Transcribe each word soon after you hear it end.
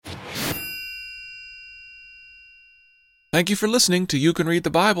Thank you for listening to You Can Read the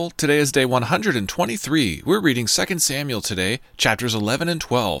Bible. Today is day 123. We're reading 2 Samuel today, chapters 11 and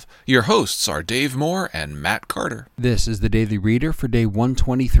 12. Your hosts are Dave Moore and Matt Carter. This is the Daily Reader for day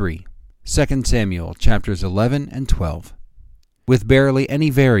 123, 2 Samuel chapters 11 and 12. With barely any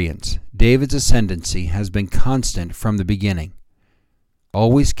variance, David's ascendancy has been constant from the beginning.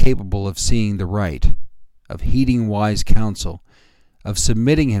 Always capable of seeing the right, of heeding wise counsel, of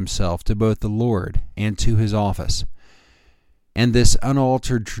submitting himself to both the Lord and to his office. And this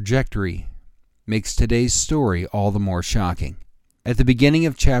unaltered trajectory makes today's story all the more shocking. At the beginning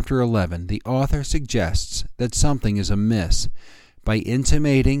of chapter 11, the author suggests that something is amiss by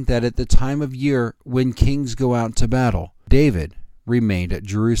intimating that at the time of year when kings go out to battle, David remained at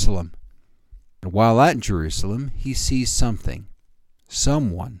Jerusalem. And while at Jerusalem, he sees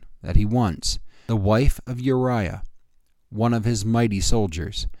someone that he wants, the wife of Uriah, one of his mighty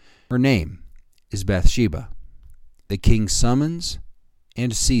soldiers. Her name is Bathsheba. The king summons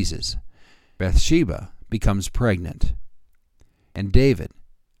and seizes. Bathsheba becomes pregnant, and David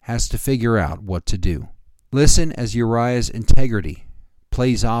has to figure out what to do. Listen as Uriah's integrity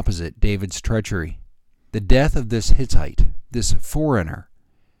plays opposite David's treachery. The death of this Hittite, this foreigner,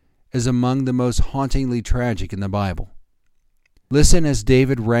 is among the most hauntingly tragic in the Bible. Listen as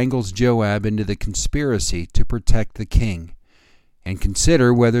David wrangles Joab into the conspiracy to protect the king, and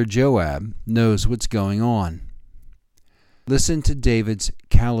consider whether Joab knows what's going on. Listen to David's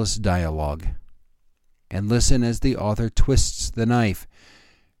callous dialogue, and listen as the author twists the knife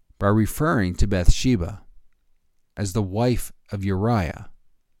by referring to Bathsheba as the wife of Uriah,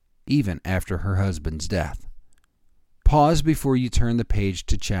 even after her husband's death. Pause before you turn the page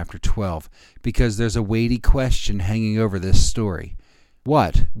to chapter 12, because there's a weighty question hanging over this story.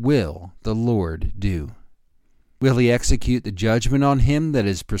 What will the Lord do? Will he execute the judgment on him that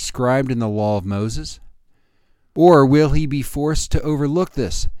is prescribed in the law of Moses? Or will he be forced to overlook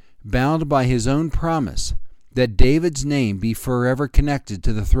this, bound by his own promise that David's name be forever connected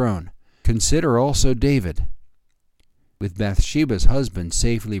to the throne? Consider also David. With Bathsheba's husband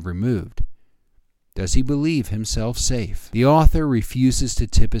safely removed, does he believe himself safe? The author refuses to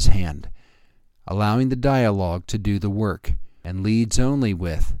tip his hand, allowing the dialogue to do the work, and leads only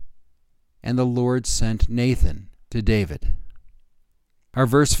with, "And the Lord sent Nathan to David." Our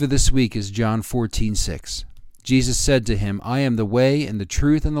verse for this week is John 14:6. Jesus said to him, "I am the way and the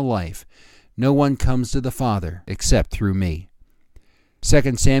truth and the life. No one comes to the Father except through me."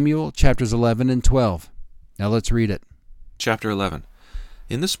 2 Samuel chapters 11 and 12. Now let's read it. Chapter 11.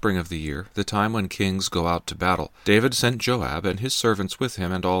 In the spring of the year, the time when kings go out to battle, David sent Joab and his servants with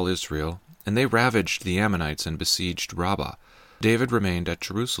him and all Israel, and they ravaged the Ammonites and besieged Rabbah. David remained at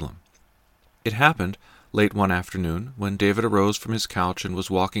Jerusalem. It happened late one afternoon, when David arose from his couch and was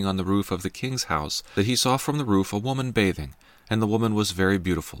walking on the roof of the king's house, that he saw from the roof a woman bathing, and the woman was very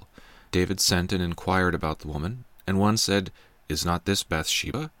beautiful. David sent and inquired about the woman, and one said, "Is not this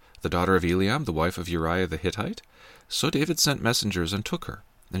Bathsheba, the daughter of Eliam, the wife of Uriah the Hittite?" So David sent messengers and took her,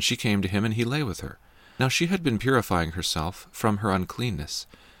 and she came to him, and he lay with her. Now she had been purifying herself from her uncleanness.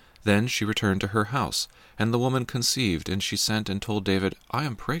 Then she returned to her house, and the woman conceived, and she sent and told David, "I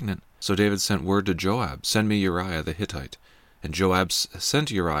am pregnant." So David sent word to Joab, "Send me Uriah the Hittite." And Joab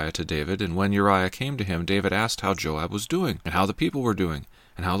sent Uriah to David, and when Uriah came to him, David asked how Joab was doing, and how the people were doing,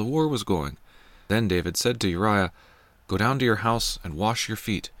 and how the war was going. Then David said to Uriah, "Go down to your house and wash your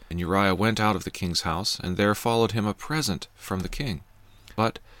feet." And Uriah went out of the king's house, and there followed him a present from the king.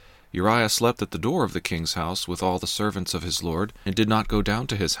 But Uriah slept at the door of the king's house with all the servants of his lord, and did not go down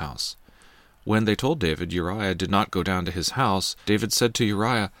to his house. When they told David Uriah did not go down to his house, David said to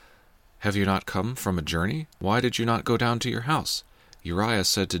Uriah, "Have you not come from a journey? Why did you not go down to your house?" Uriah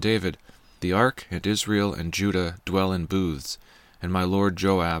said to David, "The ark and Israel and Judah dwell in booths, and my lord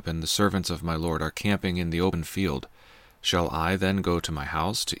Joab and the servants of my lord are camping in the open field. Shall I then go to my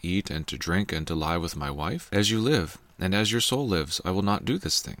house to eat and to drink and to lie with my wife? As you live, and as your soul lives, I will not do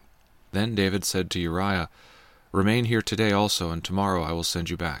this thing." Then David said to Uriah, "Remain here today also, and tomorrow I will send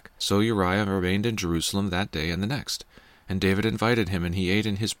you back." So Uriah remained in Jerusalem that day and the next. And David invited him, and he ate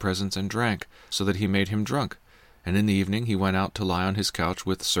in his presence and drank, so that he made him drunk. And in the evening he went out to lie on his couch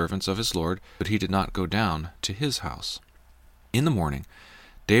with the servants of his lord, but he did not go down to his house. In the morning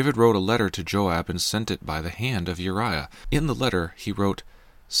David wrote a letter to Joab and sent it by the hand of Uriah. In the letter he wrote,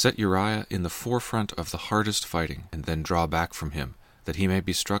 "Set Uriah in the forefront of the hardest fighting, and then draw back from him, that he may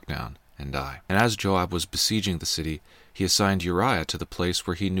be struck down and die." And as Joab was besieging the city, he assigned Uriah to the place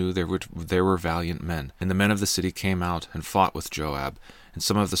where he knew there were valiant men. And the men of the city came out and fought with Joab, and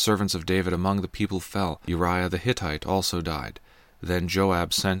some of the servants of David among the people fell. Uriah the Hittite also died. Then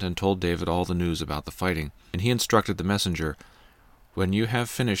Joab sent and told David all the news about the fighting, and he instructed the messenger, "When you have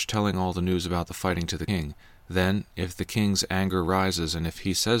finished telling all the news about the fighting to the king, then, if the king's anger rises, and if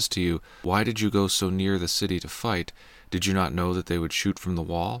he says to you, 'Why did you go so near the city to fight? Did you not know that they would shoot from the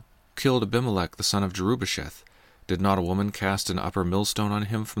wall? Killed Abimelech the son of Jerubbesheth. Did not a woman cast an upper millstone on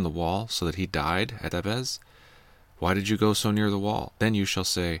him from the wall, so that he died at Ebez? Why did you go so near the wall?' Then you shall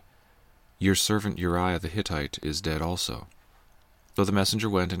say, 'Your servant Uriah the Hittite is dead also.'" So the messenger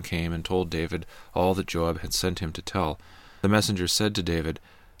went and came and told David all that Joab had sent him to tell. The messenger said to David,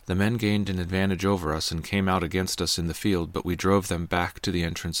 "The men gained an advantage over us and came out against us in the field, but we drove them back to the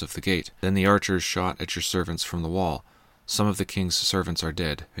entrance of the gate. Then the archers shot at your servants from the wall. Some of the king's servants are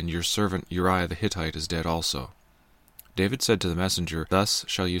dead, and your servant Uriah the Hittite is dead also." David said to the messenger, "Thus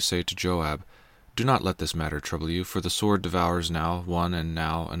shall you say to Joab, 'Do not let this matter trouble you, for the sword devours now one and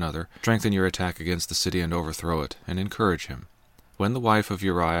now another. Strengthen your attack against the city and overthrow it, and encourage him.'" When the wife of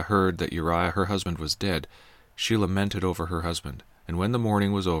Uriah heard that Uriah her husband was dead, she lamented over her husband. And when the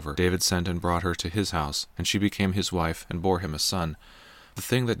mourning was over, David sent and brought her to his house, and she became his wife, and bore him a son. The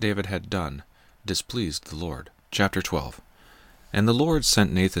thing that David had done displeased the Lord. Chapter 12. And the Lord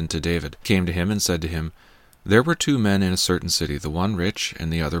sent Nathan to David, came to him, and said to him, "There were 2 men in a certain city, the one rich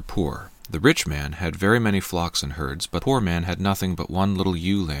and the other poor. The rich man had very many flocks and herds, but the poor man had nothing but one little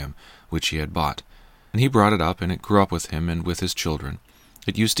ewe lamb, which he had bought. And he brought it up, and it grew up with him and with his children.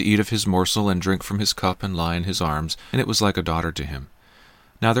 It used to eat of his morsel and drink from his cup and lie in his arms, and it was like a daughter to him.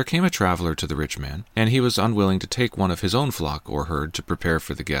 Now there came a traveler to the rich man, and he was unwilling to take one of his own flock or herd to prepare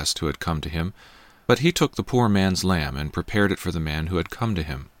for the guest who had come to him. But he took the poor man's lamb and prepared it for the man who had come to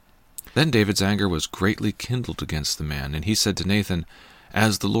him. Then David's anger was greatly kindled against the man, and he said to Nathan,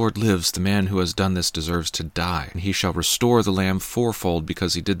 "As the Lord lives, the man who has done this deserves to die, and he shall restore the lamb fourfold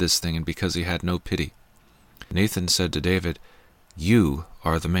because he did this thing and because he had no pity." Nathan said to David, "You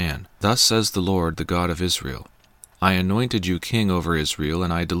are the man. Thus says the Lord, the God of Israel, I anointed you king over Israel,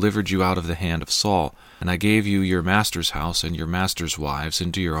 and I delivered you out of the hand of Saul, and I gave you your master's house and your master's wives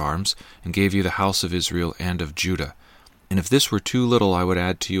into your arms, and gave you the house of Israel and of Judah. And if this were too little, I would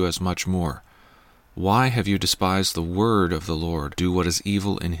add to you as much more. Why have you despised the word of the Lord, do what is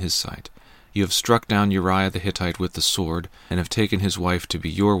evil in his sight? You have struck down Uriah the Hittite with the sword, and have taken his wife to be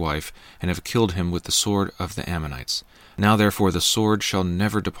your wife, and have killed him with the sword of the Ammonites. Now therefore the sword shall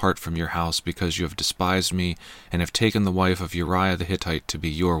never depart from your house, because you have despised me, and have taken the wife of Uriah the Hittite to be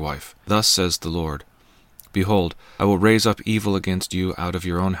your wife. Thus says the Lord, Behold, I will raise up evil against you out of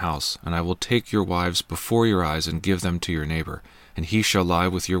your own house, and I will take your wives before your eyes and give them to your neighbor, and he shall lie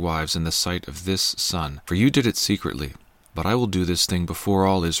with your wives in the sight of this sun. For you did it secretly, but I will do this thing before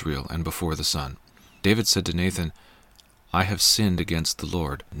all Israel and before the sun." David said to Nathan, "I have sinned against the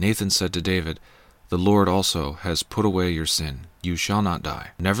Lord." Nathan said to David, "The Lord also has put away your sin. You shall not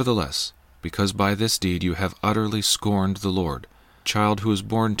die. Nevertheless, because by this deed you have utterly scorned the Lord, the child who is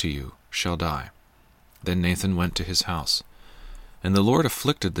born to you shall die." Then Nathan went to his house. And the Lord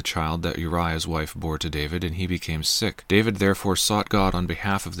afflicted the child that Uriah's wife bore to David, and he became sick. David therefore sought God on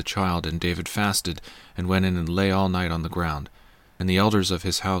behalf of the child, and David fasted, and went in and lay all night on the ground. And the elders of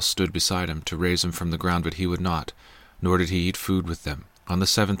his house stood beside him to raise him from the ground, but he would not, nor did he eat food with them. On the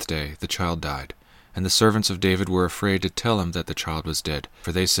 7th day the child died. And the servants of David were afraid to tell him that the child was dead.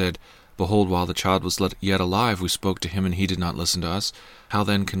 For they said, "Behold, while the child was yet alive, we spoke to him, and he did not listen to us. How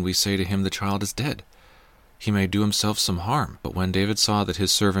then can we say to him, 'The child is dead'? He may do himself some harm." But when David saw that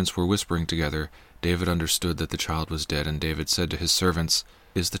his servants were whispering together, David understood that the child was dead. And David said to his servants,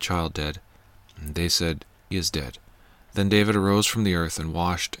 "Is the child dead?" And they said, "He is dead." Then David arose from the earth, and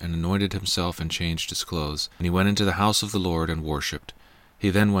washed, and anointed himself, and changed his clothes. And he went into the house of the Lord, and worshipped.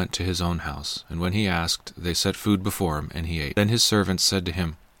 He then went to his own house, and when he asked, they set food before him, and he ate. Then his servants said to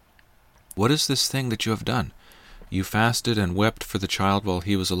him, "What is this thing that you have done? You fasted and wept for the child while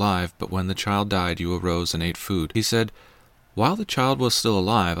he was alive, but when the child died you arose and ate food." He said, "While the child was still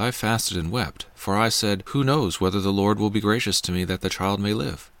alive, I fasted and wept, for I said, 'Who knows whether the Lord will be gracious to me that the child may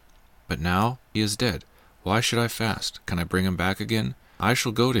live?' But now he is dead. Why should I fast? Can I bring him back again? I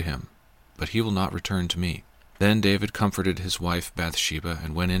shall go to him, but he will not return to me." Then David comforted his wife Bathsheba,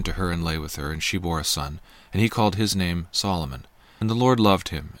 and went in to her and lay with her, and she bore a son, and he called his name Solomon. And the Lord loved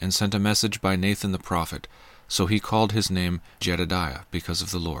him, and sent a message by Nathan the prophet, so he called his name Jedidiah, because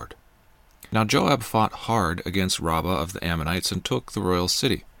of the Lord. Now Joab fought hard against Rabbah of the Ammonites, and took the royal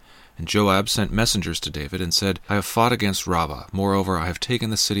city. And Joab sent messengers to David, and said, "I have fought against Rabbah. Moreover, I have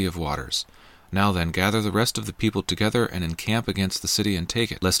taken the city of waters. Now then, gather the rest of the people together, and encamp against the city, and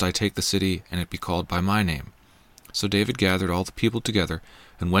take it, lest I take the city, and it be called by my name." So David gathered all the people together,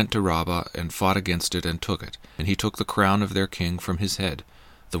 and went to Rabbah, and fought against it, and took it. And he took the crown of their king from his head.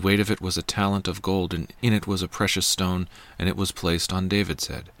 The weight of it was a talent of gold, and in it was a precious stone, and it was placed on David's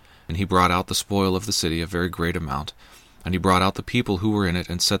head. And he brought out the spoil of the city, a very great amount. And he brought out the people who were in it,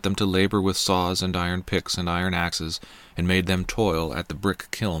 and set them to labor with saws, and iron picks, and iron axes, and made them toil at the brick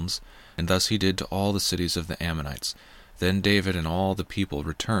kilns. And thus he did to all the cities of the Ammonites. Then David and all the people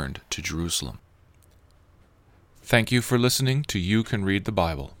returned to Jerusalem. Thank you for listening to You Can Read the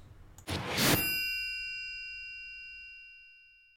Bible.